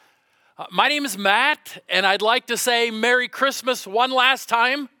My name is Matt, and I'd like to say Merry Christmas one last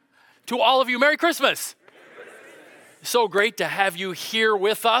time to all of you. Merry Christmas. So great to have you here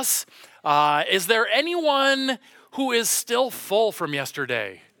with us. Is there anyone who is still full from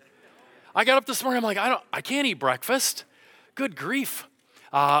yesterday? I got up this morning, I'm like, I can't eat breakfast. Good grief.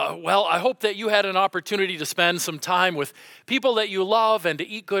 Well, I hope that you had an opportunity to spend some time with people that you love and to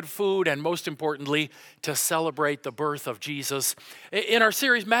eat good food, and most importantly, to celebrate the birth of Jesus. In our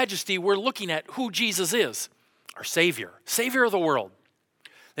series, Majesty, we're looking at who Jesus is, our Savior of the world.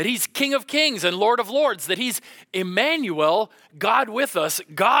 That he's King of Kings and Lord of Lords, that he's Emmanuel, God with us,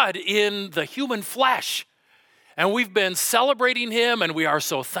 God in the human flesh. And we've been celebrating him, and we are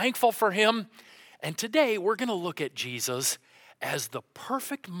so thankful for him. And today, we're going to look at Jesus as the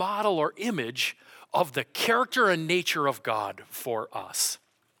perfect model or image of the character and nature of God for us.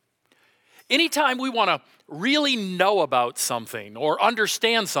 Anytime we want to really know about something or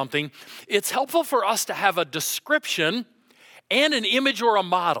understand something, it's helpful for us to have a description and an image or a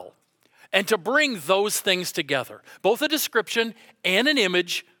model, and to bring those things together, both a description and an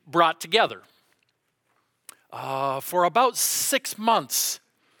image brought together. For about 6 months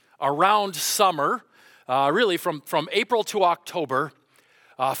around summer, really from April to October,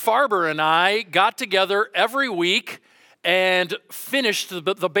 Farber and I got together every week and finished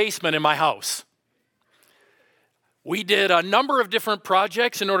the basement in my house. We did a number of different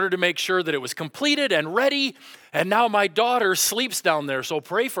projects in order to make sure that it was completed and ready, and now my daughter sleeps down there, so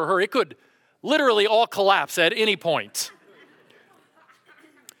pray for her. It could literally all collapse at any point.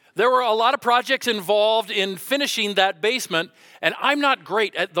 There were a lot of projects involved in finishing that basement, and I'm not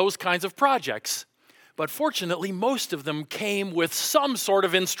great at those kinds of projects. But fortunately, most of them came with some sort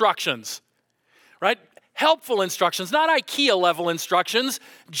of instructions, right? Helpful instructions, not IKEA-level instructions,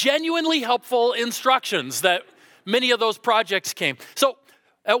 genuinely helpful instructions that many of those projects came. So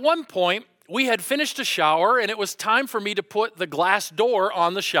at one point, we had finished a shower, and it was time for me to put the glass door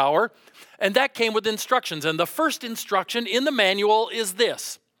on the shower, and that came with instructions. And the first instruction in the manual is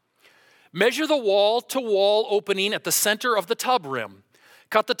this: measure the wall-to-wall opening at the center of the tub rim.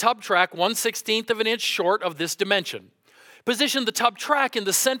 Cut the tub track 1/16 of an inch short of this dimension. Position the tub track in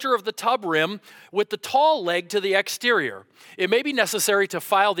the center of the tub rim with the tall leg to the exterior. It may be necessary to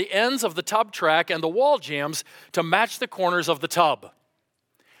file the ends of the tub track and the wall jambs to match the corners of the tub.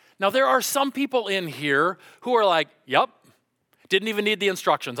 Now, there are some people in here who are like, yep, didn't even need the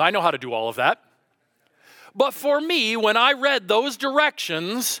instructions. I know how to do all of that. But for me, when I read those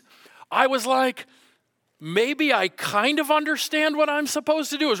directions, I was like, maybe I kind of understand what I'm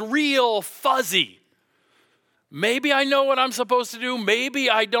supposed to do. It's real fuzzy. Maybe I know what I'm supposed to do, maybe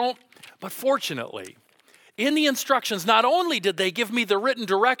I don't. But fortunately, in the instructions, not only did they give me the written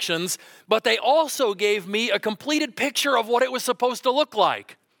directions, but they also gave me a completed picture of what it was supposed to look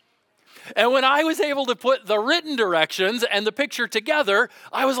like. And when I was able to put the written directions and the picture together,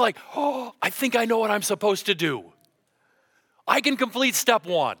 I was like, oh, I think I know what I'm supposed to do. I can complete step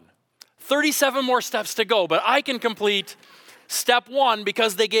 1. 37 more steps to go, but I can complete step 1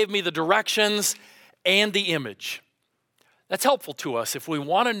 because they gave me the directions and the image. That's helpful to us if we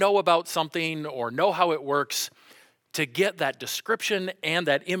want to know about something or know how it works, to get that description and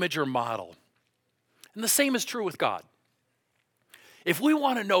that image or model. And the same is true with God. If we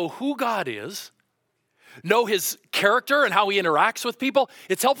want to know who God is, know his character and how he interacts with people,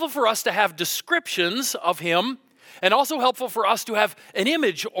 it's helpful for us to have descriptions of him, and also helpful for us to have an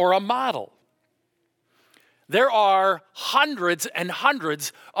image or a model. There are hundreds and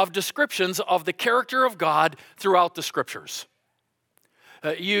hundreds of descriptions of the character of God throughout the scriptures.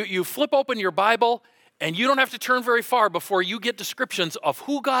 You flip open your Bible, and you don't have to turn very far before you get descriptions of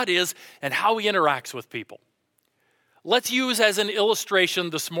who God is and how he interacts with people. Let's use as an illustration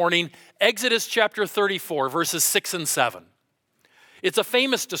this morning Exodus chapter 34, verses 6 and 7. It's a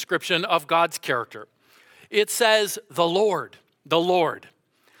famous description of God's character. It says, the Lord,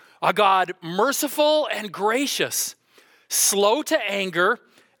 a God merciful and gracious, slow to anger,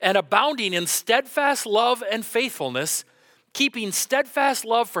 and abounding in steadfast love and faithfulness, keeping steadfast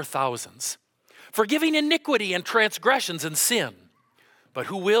love for thousands, forgiving iniquity and transgressions and sin, but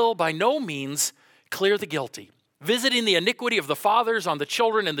who will by no means clear the guilty, visiting the iniquity of the fathers on the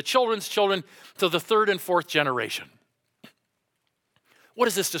children and the children's children to the 3rd and 4th generation. What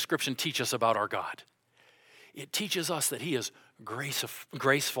does this description teach us about our God? It teaches us that he is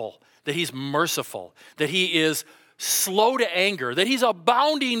graceful, that he's merciful, that he is slow to anger, that he's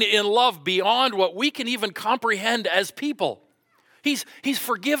abounding in love beyond what we can even comprehend as people. He's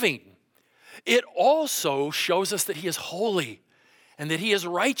forgiving. It also shows us that he is holy and that he is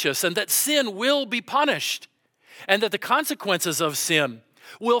righteous and that sin will be punished and that the consequences of sin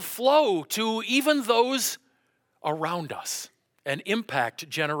will flow to even those around us and impact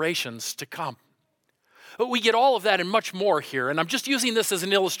generations to come. We get all of that and much more here, and I'm just using this as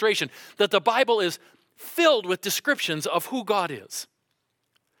an illustration that the Bible is filled with descriptions of who God is.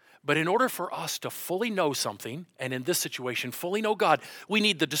 But in order for us to fully know something, and in this situation, fully know God, we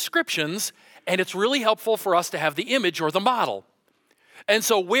need the descriptions, and it's really helpful for us to have the image or the model. And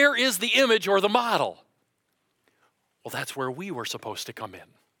so where is the image or the model? Well, that's where we were supposed to come in.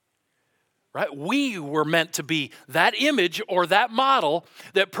 Right? We were meant to be that image or that model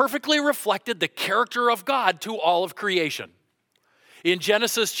that perfectly reflected the character of God to all of creation. In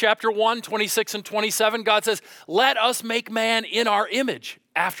Genesis chapter 1, 26 and 27, God says, "Let us make man in our image,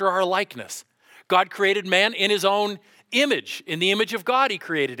 after our likeness." God created man in his own image. In the image of God, he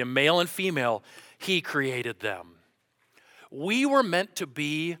created him. Male and female, he created them. We were meant to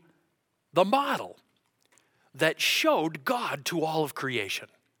be the model that showed God to all of creation.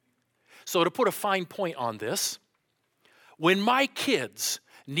 So to put a fine point on this, when my kids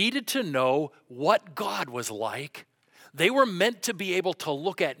needed to know what God was like, they were meant to be able to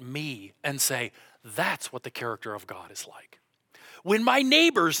look at me and say, that's what the character of God is like. When my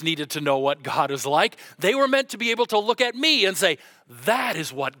neighbors needed to know what God is like, they were meant to be able to look at me and say, that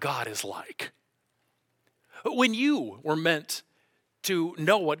is what God is like. When you were meant to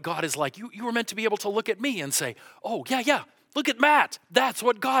know what God is like, you were meant to be able to look at me and say, oh, yeah, look at Matt. That's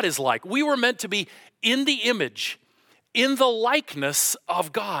what God is like. We were meant to be in the image, in the likeness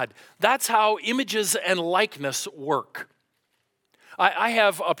of God. That's how images and likeness work. I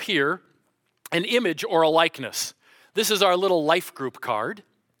have up here an image or a likeness. This is our little life group card.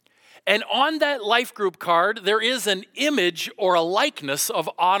 And on that life group card, there is an image or a likeness of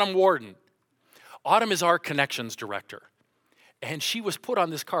Autumn Warden. Autumn is our connections director. And she was put on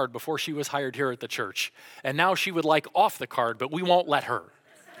this card before she was hired here at the church. And now she would like off the card, but we won't let her.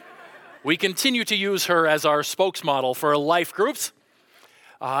 We continue to use her as our spokesmodel for life groups.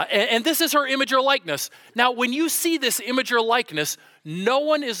 And this is her image or likeness. Now, when you see this image or likeness, no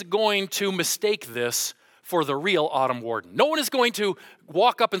one is going to mistake this for the real Autumn Warden. No one is going to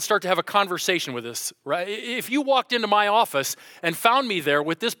walk up and start to have a conversation with this, right? If you walked into my office and found me there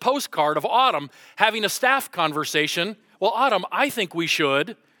with this postcard of Autumn having a staff conversation, well, Autumn, I think we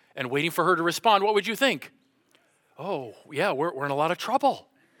should, and waiting for her to respond, what would you think? Oh, yeah, we're in a lot of trouble.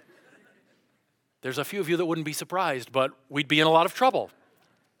 There's a few of you that wouldn't be surprised, but we'd be in a lot of trouble.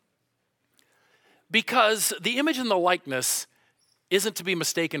 Because the image and the likeness isn't to be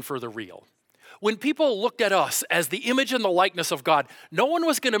mistaken for the real. When people looked at us as the image and the likeness of God, no one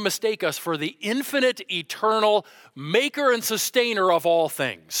was going to mistake us for the infinite, eternal maker and sustainer of all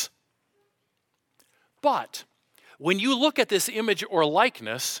things. But when you look at this image or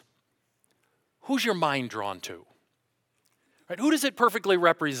likeness, who's your mind drawn to? Right? Who does it perfectly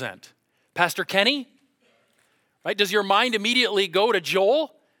represent? Pastor Kenny? Right? Does your mind immediately go to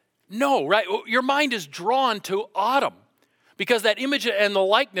Joel? No, right? Your mind is drawn to Autumn because that image and the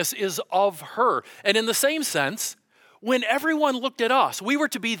likeness is of her. And in the same sense, when everyone looked at us, we were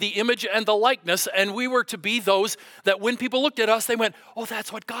to be the image and the likeness, and we were to be those that when people looked at us, they went, oh,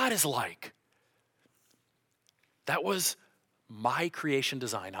 that's what God is like. That was my creation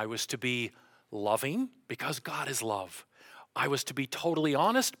design. I was to be loving because God is love. I was to be totally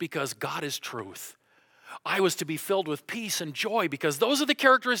honest because God is truth. I was to be filled with peace and joy because those are the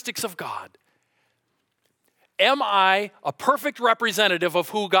characteristics of God. Am I a perfect representative of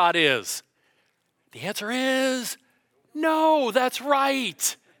who God is? The answer is no, that's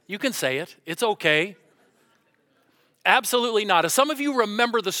right. You can say it. It's okay. Absolutely not. As some of you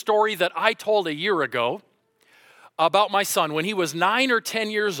remember the story that I told a year ago about my son when he was 9 or 10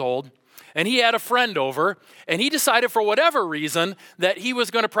 years old, and he had a friend over, and he decided for whatever reason that he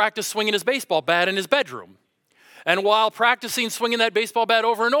was going to practice swinging his baseball bat in his bedroom. And while practicing swinging that baseball bat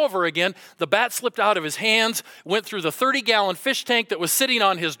over and over again, the bat slipped out of his hands, went through the 30-gallon fish tank that was sitting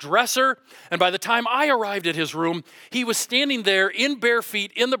on his dresser, and by the time I arrived at his room, he was standing there in bare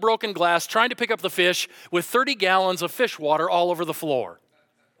feet in the broken glass trying to pick up the fish with 30 gallons of fish water all over the floor.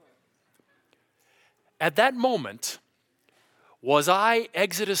 At that moment, was I,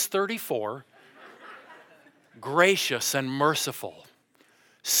 Exodus 34, gracious and merciful,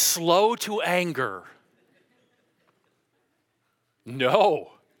 slow to anger? No.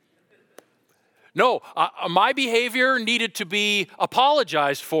 My behavior needed to be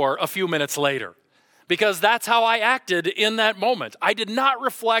apologized for a few minutes later because that's how I acted in that moment. I did not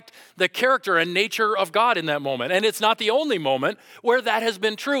reflect the character and nature of God in that moment. And it's not the only moment where that has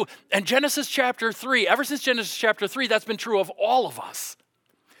been true. And Genesis chapter 3, ever since Genesis chapter 3, that's been true of all of us.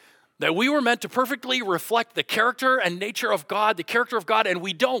 That we were meant to perfectly reflect the character and nature of God, the character of God, and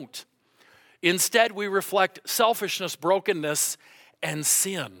we don't. Instead, we reflect selfishness, brokenness, and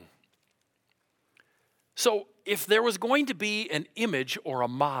sin. So, if there was going to be an image or a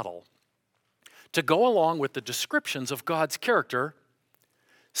model to go along with the descriptions of God's character,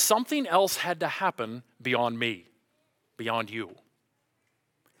 something else had to happen beyond me, beyond you.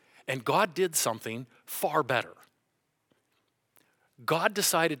 And God did something far better. God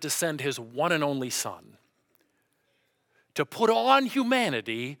decided to send his one and only Son to put on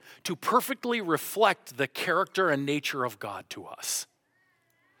humanity to perfectly reflect the character and nature of God to us.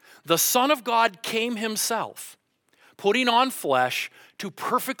 The Son of God came himself, putting on flesh to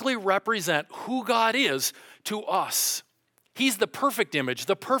perfectly represent who God is to us. He's the perfect image,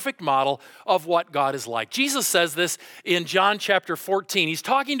 the perfect model of what God is like. Jesus says this in John chapter 14. He's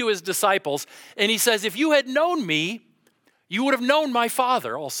talking to his disciples, and he says, if you had known me, you would have known my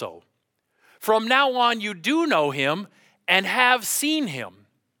Father also. From now on, you do know him and have seen him.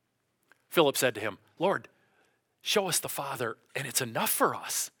 Philip said to him, Lord, show us the Father, and it's enough for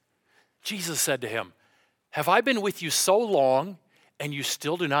us. Jesus said to him, have I been with you so long, and you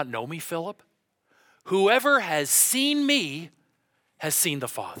still do not know me, Philip? Whoever has seen me has seen the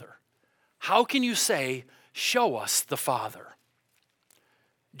Father. How can you say, show us the Father?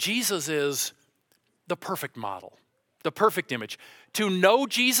 Jesus is the perfect model, the perfect image. To know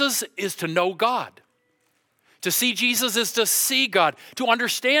Jesus is to know God. To see Jesus is to see God. To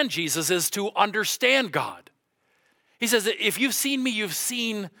understand Jesus is to understand God. He says that if you've seen me, you've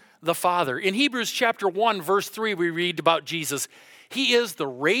seen the Father. In Hebrews chapter 1, verse 3, we read about Jesus. He is the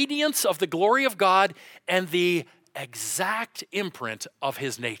radiance of the glory of God and the exact imprint of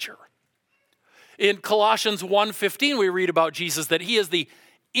his nature. In Colossians 1:15, we read about Jesus that he is the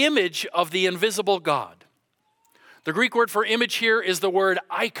image of the invisible God. The Greek word for image here is the word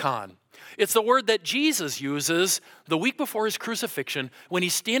icon. It's the word that Jesus uses the week before his crucifixion when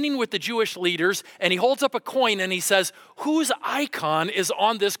he's standing with the Jewish leaders and he holds up a coin and he says, whose icon is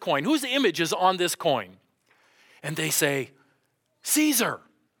on this coin? Whose image is on this coin? And they say, Caesar.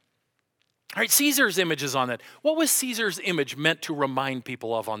 All right, Caesar's image is on that. What was Caesar's image meant to remind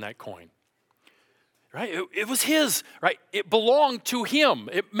people of on that coin? Right? It was his, right? It belonged to him.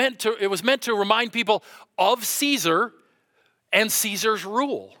 It was meant to remind people of Caesar and Caesar's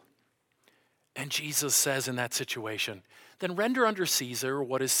rule. And Jesus says in that situation, then render unto Caesar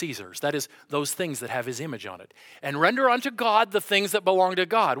what is Caesar's. That is, those things that have his image on it. And render unto God the things that belong to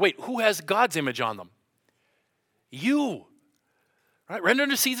God. Wait, who has God's image on them? You. Right? Render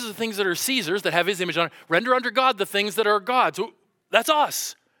unto Caesar the things that are Caesar's, that have his image on it. Render unto God the things that are God's. That's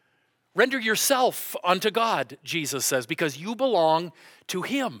us. Render yourself unto God, Jesus says, because you belong to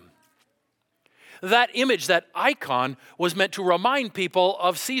him. That image, that icon, was meant to remind people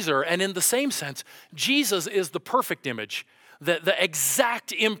of Caesar. And in the same sense, Jesus is the perfect image, the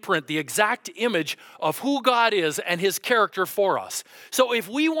exact imprint, the exact image of who God is and his character for us. So if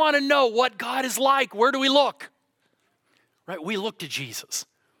we want to know what God is like, where do we look? Right? We look to Jesus,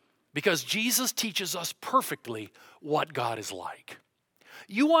 because Jesus teaches us perfectly what God is like.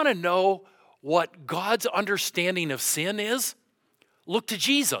 You want to know what God's understanding of sin is? Look to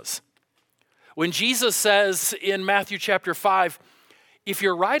Jesus. When Jesus says in Matthew chapter 5, if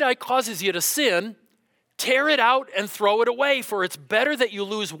your right eye causes you to sin, tear it out and throw it away, for it's better that you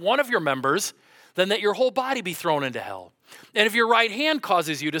lose one of your members than that your whole body be thrown into hell. And if your right hand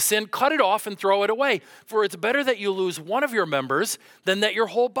causes you to sin, cut it off and throw it away, for it's better that you lose one of your members than that your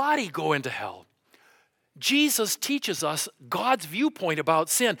whole body go into hell. Jesus teaches us God's viewpoint about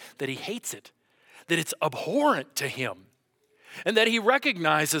sin, that he hates it, that it's abhorrent to him, and that he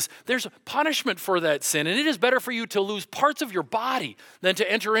recognizes there's punishment for that sin, and it is better for you to lose parts of your body than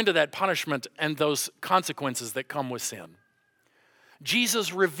to enter into that punishment and those consequences that come with sin.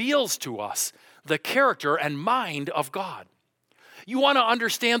 Jesus reveals to us the character and mind of God. You want to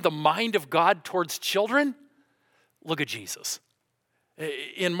understand the mind of God towards children? Look at Jesus.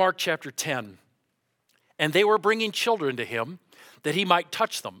 In Mark chapter 10, and they were bringing children to him that he might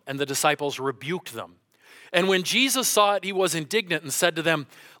touch them, and the disciples rebuked them. And when Jesus saw it, he was indignant and said to them,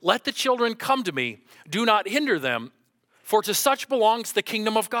 let the children come to me. Do not hinder them, for to such belongs the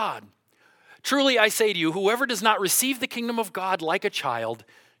kingdom of God. Truly I say to you, whoever does not receive the kingdom of God like a child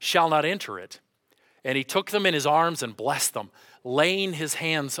shall not enter it. And he took them in his arms and blessed them, laying his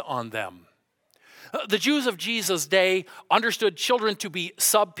hands on them. The Jews of Jesus' day understood children to be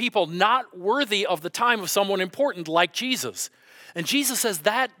sub-people, not worthy of the time of someone important like Jesus. And Jesus says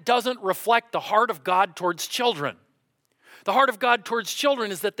that doesn't reflect the heart of God towards children. The heart of God towards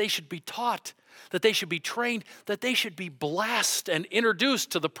children is that they should be taught, that they should be trained, that they should be blessed and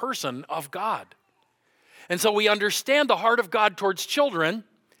introduced to the person of God. And so we understand the heart of God towards children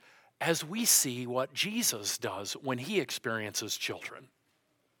as we see what Jesus does when he experiences children.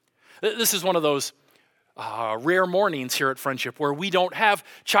 This is one of those rare mornings here at Friendship where we don't have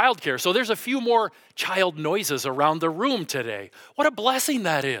childcare. So there's a few more child noises around the room today. What a blessing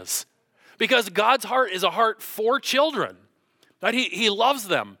that is. Because God's heart is a heart for children. Right? He loves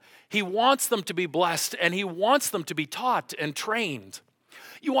them. He wants them to be blessed, and he wants them to be taught and trained.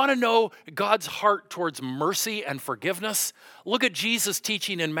 You want to know God's heart towards mercy and forgiveness? Look at Jesus'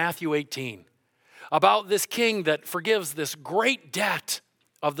 teaching in Matthew 18 about this king that forgives this great debt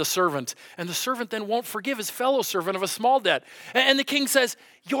of the servant, and the servant then won't forgive his fellow servant of a small debt. And the king says,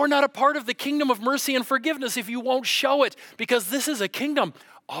 you're not a part of the kingdom of mercy and forgiveness if you won't show it, because this is a kingdom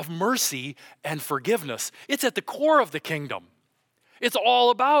of mercy and forgiveness. It's at the core of the kingdom. It's all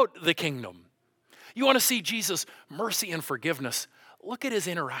about the kingdom. You want to see Jesus' mercy and forgiveness? Look at his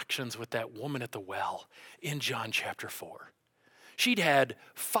interactions with that woman at the well in John chapter 4. She'd had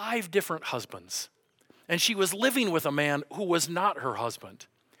 5 different husbands, and she was living with a man who was not her husband.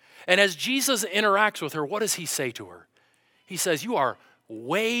 And as Jesus interacts with her, what does he say to her? He says, you are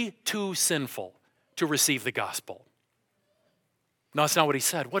way too sinful to receive the gospel. No, that's not what he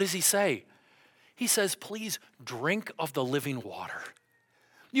said. What does he say? He says, please drink of the living water.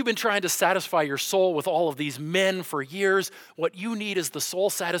 You've been trying to satisfy your soul with all of these men for years. What you need is the soul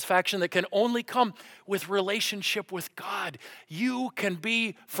satisfaction that can only come with relationship with God. You can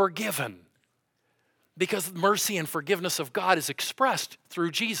be forgiven because mercy and forgiveness of God is expressed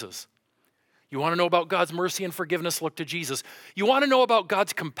through Jesus. You want to know about God's mercy and forgiveness? Look to Jesus. You want to know about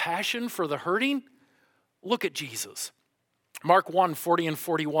God's compassion for the hurting? Look at Jesus. Mark 1, 40 and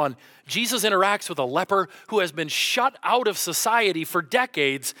 41, Jesus interacts with a leper who has been shut out of society for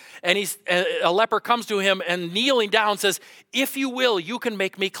decades, and a leper comes to him and kneeling down says, if you will, you can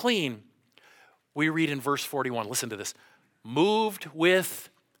make me clean. We read in verse 41, listen to this, moved with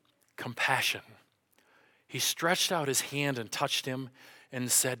compassion. He stretched out his hand and touched him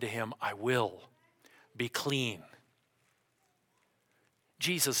and said to him, I will be clean.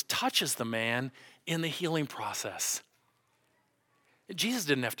 Jesus touches the man in the healing process. Jesus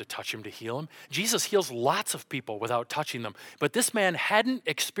didn't have to touch him to heal him. Jesus heals lots of people without touching them. But this man hadn't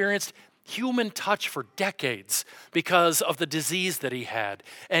experienced human touch for decades because of the disease that he had.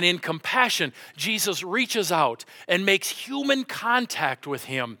 And in compassion, Jesus reaches out and makes human contact with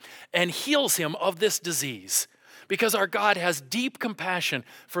him and heals him of this disease because our God has deep compassion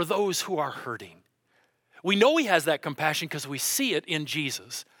for those who are hurting. We know he has that compassion because we see it in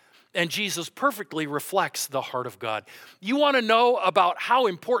Jesus. And Jesus perfectly reflects the heart of God. You want to know about how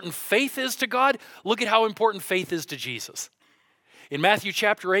important faith is to God? Look at how important faith is to Jesus. In Matthew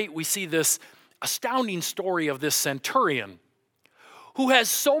chapter 8, we see this astounding story of this centurion who has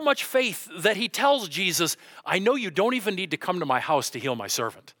so much faith that he tells Jesus, I know you don't even need to come to my house to heal my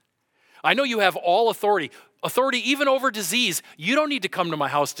servant. I know you have all authority even over disease. You don't need to come to my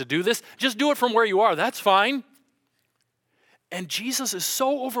house to do this. Just do it from where you are. That's fine. And Jesus is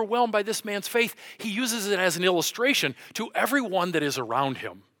so overwhelmed by this man's faith, he uses it as an illustration to everyone that is around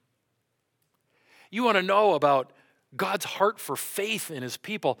him. You want to know about God's heart for faith in his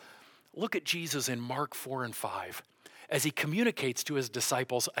people? Look at Jesus in Mark 4 and 5 as he communicates to his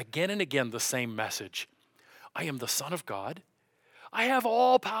disciples again and again the same message. I am the Son of God. I have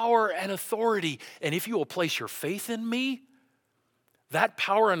all power and authority. And if you will place your faith in me, that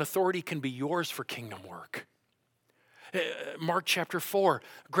power and authority can be yours for kingdom work. Mark chapter 4,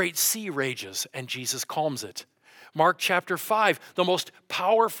 great sea rages and Jesus calms it. Mark chapter 5, the most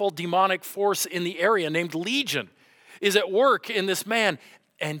powerful demonic force in the area named Legion is at work in this man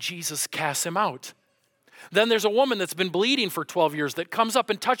and Jesus casts him out. Then there's a woman that's been bleeding for 12 years that comes up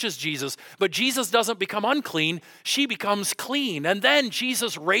and touches Jesus, but Jesus doesn't become unclean, she becomes clean. And then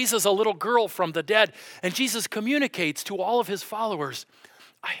Jesus raises a little girl from the dead and Jesus communicates to all of his followers,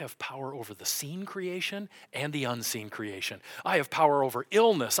 I have power over the seen creation and the unseen creation. I have power over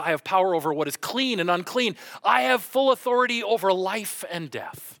illness. I have power over what is clean and unclean. I have full authority over life and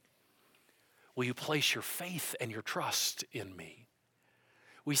death. Will you place your faith and your trust in me?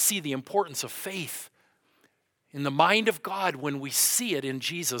 We see the importance of faith in the mind of God when we see it in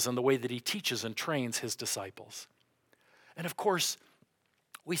Jesus and the way that he teaches and trains his disciples. And of course,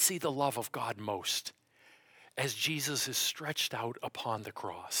 we see the love of God most as Jesus is stretched out upon the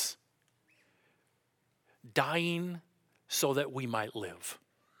cross, dying so that we might live,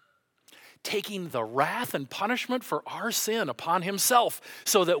 taking the wrath and punishment for our sin upon himself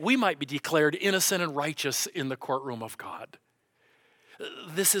so that we might be declared innocent and righteous in the courtroom of God.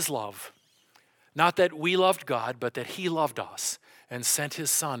 This is love. Not that we loved God, but that he loved us and sent his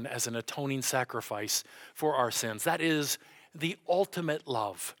son as an atoning sacrifice for our sins. That is the ultimate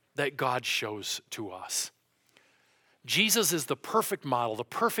love that God shows to us. Jesus is the perfect model, the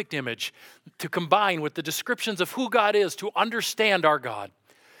perfect image to combine with the descriptions of who God is to understand our God.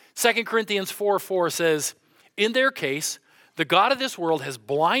 2 Corinthians 4:4 says, in their case, the God of this world has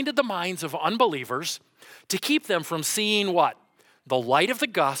blinded the minds of unbelievers to keep them from seeing what? The light of the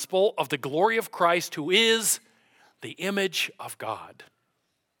gospel of the glory of Christ, who is the image of God.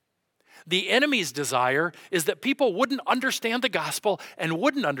 The enemy's desire is that people wouldn't understand the gospel and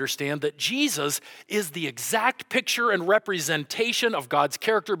wouldn't understand that Jesus is the exact picture and representation of God's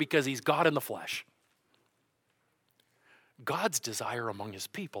character because he's God in the flesh. God's desire among his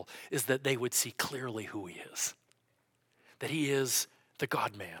people is that they would see clearly who he is, that he is the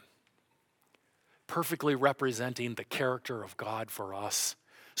God-man, perfectly representing the character of God for us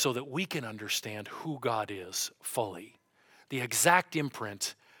so that we can understand who God is fully, the exact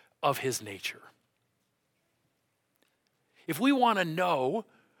imprint of his nature. If we want to know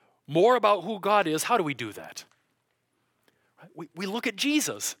more about who God is, how do we do that? We look at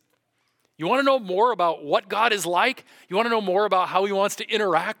Jesus. You want to know more about what God is like? You want to know more about how he wants to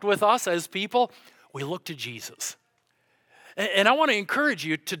interact with us as people? We look to Jesus. And I want to encourage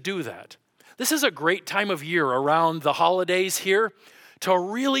you to do that. This is a great time of year around the holidays here to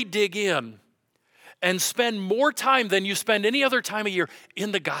really dig in and spend more time than you spend any other time of year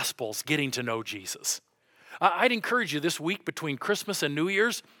in the Gospels getting to know Jesus. I'd encourage you this week between Christmas and New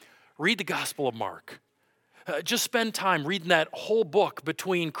Year's, read the Gospel of Mark. Just spend time reading that whole book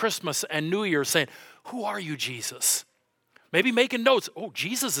between Christmas and New Year's saying, who are you, Jesus? Maybe making notes. Oh,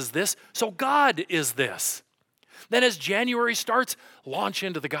 Jesus is this, so God is this. Then as January starts, launch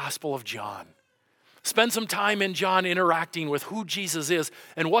into the Gospel of John. Spend some time in John interacting with who Jesus is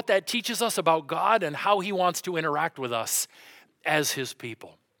and what that teaches us about God and how he wants to interact with us as his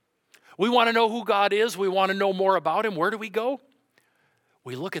people. We want to know who God is. We want to know more about him. Where do we go?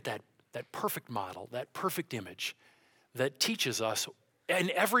 We look at that perfect model, that perfect image that teaches us in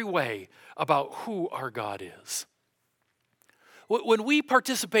every way about who our God is. When we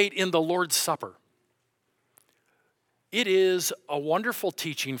participate in the Lord's Supper, it is a wonderful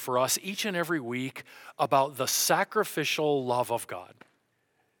teaching for us each and every week about the sacrificial love of God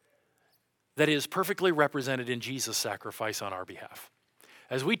that is perfectly represented in Jesus' sacrifice on our behalf.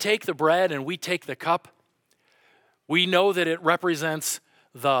 As we take the bread and we take the cup, we know that it represents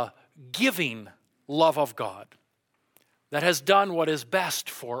the giving love of God that has done what is best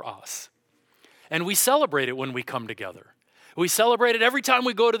for us. And we celebrate it when we come together. We celebrate it every time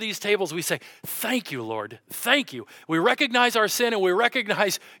we go to these tables. We say, thank you, Lord. Thank you. We recognize our sin and we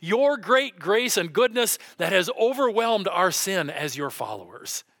recognize your great grace and goodness that has overwhelmed our sin as your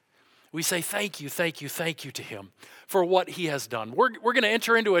followers. We say thank you, thank you, thank you to him for what he has done. We're going to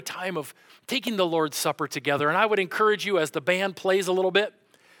enter into a time of taking the Lord's Supper together. And I would encourage you as the band plays a little bit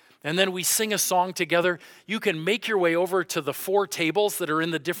and then we sing a song together, you can make your way over to the 4 tables that are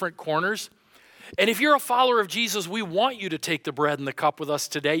in the different corners. And if you're a follower of Jesus, we want you to take the bread and the cup with us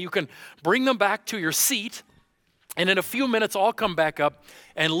today. You can bring them back to your seat, and in a few minutes, I'll come back up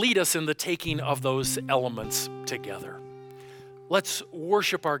and lead us in the taking of those elements together. Let's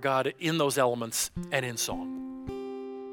worship our God in those elements and in song.